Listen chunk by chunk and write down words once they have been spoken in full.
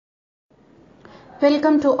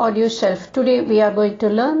Welcome to Audio Shelf. Today we are going to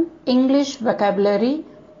learn English vocabulary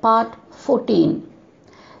part 14.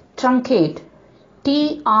 Truncate.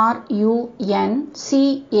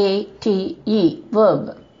 Truncate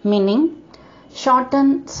verb meaning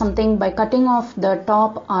shorten something by cutting off the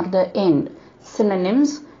top or the end.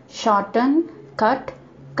 Synonyms: shorten, cut,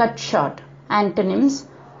 cut short. Antonyms: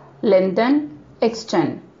 lengthen,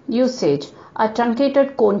 extend. Usage: a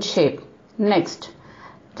truncated cone shape. Next,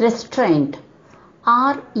 restraint.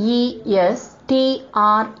 RESTRAINT,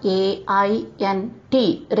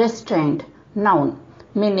 restraint, noun,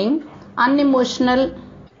 meaning unemotional,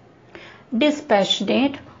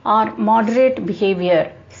 dispassionate or moderate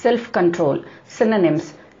behavior, self-control.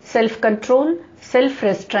 Synonyms: self-control,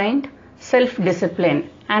 self-restraint, self-discipline.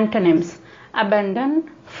 Antonyms: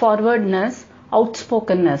 abandon, forwardness,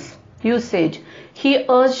 outspokenness. Usage: he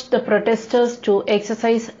urged the protesters to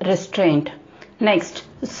exercise restraint. Next,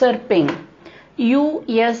 usurping.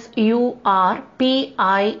 USURPING,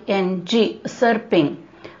 usurping,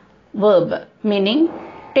 verb meaning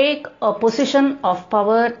take a position of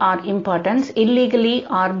power or importance illegally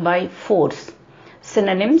or by force.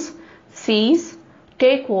 Synonyms: seize,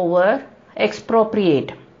 take over,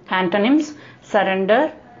 expropriate. Antonyms: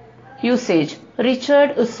 surrender. Usage: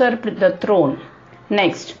 Richard usurped the throne.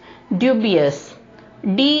 Next, dubious.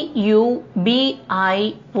 DUBIOUS,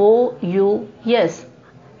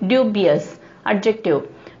 dubious, adjective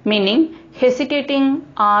meaning hesitating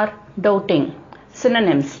or doubting.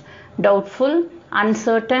 Synonyms: doubtful,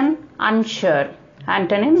 uncertain, unsure.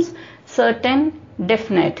 Antonyms: certain,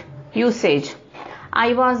 definite. Usage: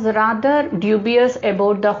 I was rather dubious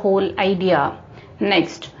about the whole idea.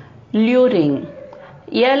 Next, luring.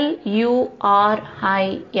 LURING,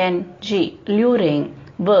 luring,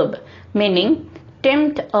 verb meaning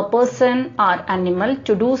tempt a person or animal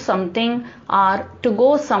to do something or to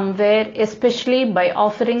go somewhere, especially by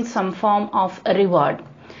offering some form of reward.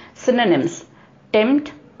 Synonyms: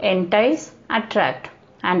 tempt, entice, attract.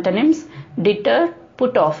 Antonyms: deter,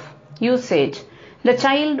 put off. Usage: the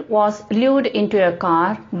child was lured into a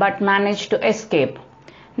car but managed to escape.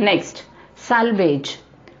 Next, salvage.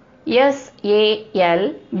 SALVAGE,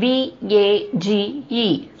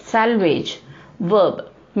 salvage, verb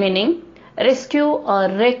meaning rescue a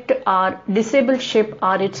wrecked or disabled ship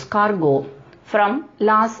or its cargo from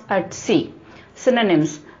loss at sea.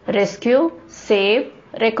 Synonyms: rescue, save,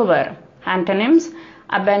 recover. Antonyms: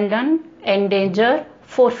 abandon, endanger,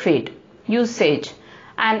 forfeit. Usage: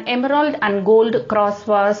 an emerald and gold cross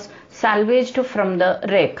was salvaged from the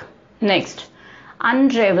wreck. Next,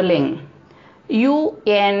 unraveling.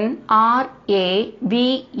 UNRAVELLING,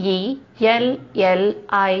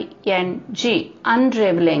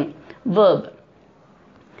 unraveling, verb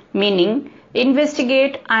meaning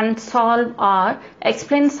investigate and solve or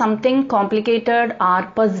explain something complicated or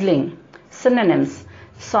puzzling. Synonyms: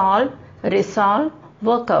 solve, resolve,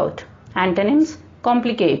 work out. Antonyms: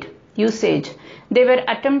 complicate. Usage: they were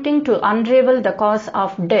attempting to unravel the cause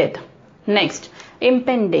of death. Next,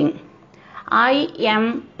 impending.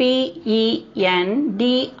 IMPENDING,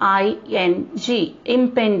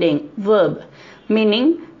 impending, verb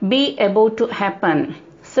meaning be about to happen.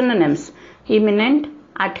 Synonyms: imminent,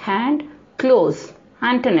 at hand, close.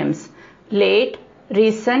 Antonyms: late,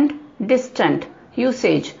 recent, distant.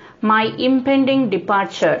 Usage: my impending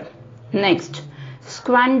departure. Next,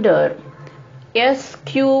 squander.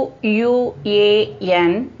 SQUANDER,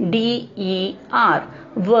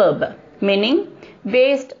 verb meaning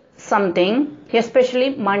waste something,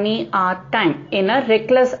 especially money or time, in a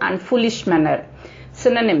reckless and foolish manner.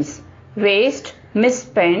 Synonyms: waste,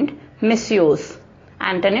 misspend, misuse.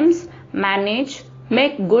 Antonyms: manage,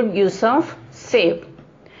 make good use of, save.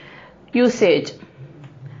 Usage: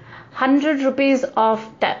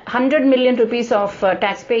 100 million rupees of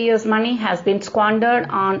taxpayers' money has been squandered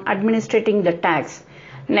on administrating the tax.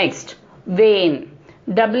 Next, wane.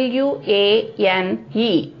 WANE,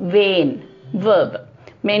 wane, verb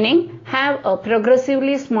meaning have a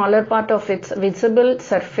progressively smaller part of its visible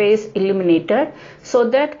surface illuminated so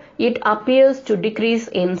that it appears to decrease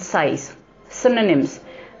in size. Synonyms: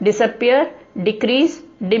 disappear, decrease,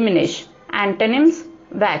 diminish. Antonyms: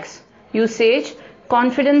 wax. Usage: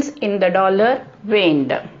 confidence in the dollar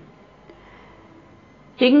waned.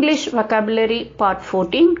 English vocabulary part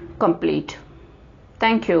 14 complete.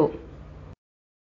 Thank you.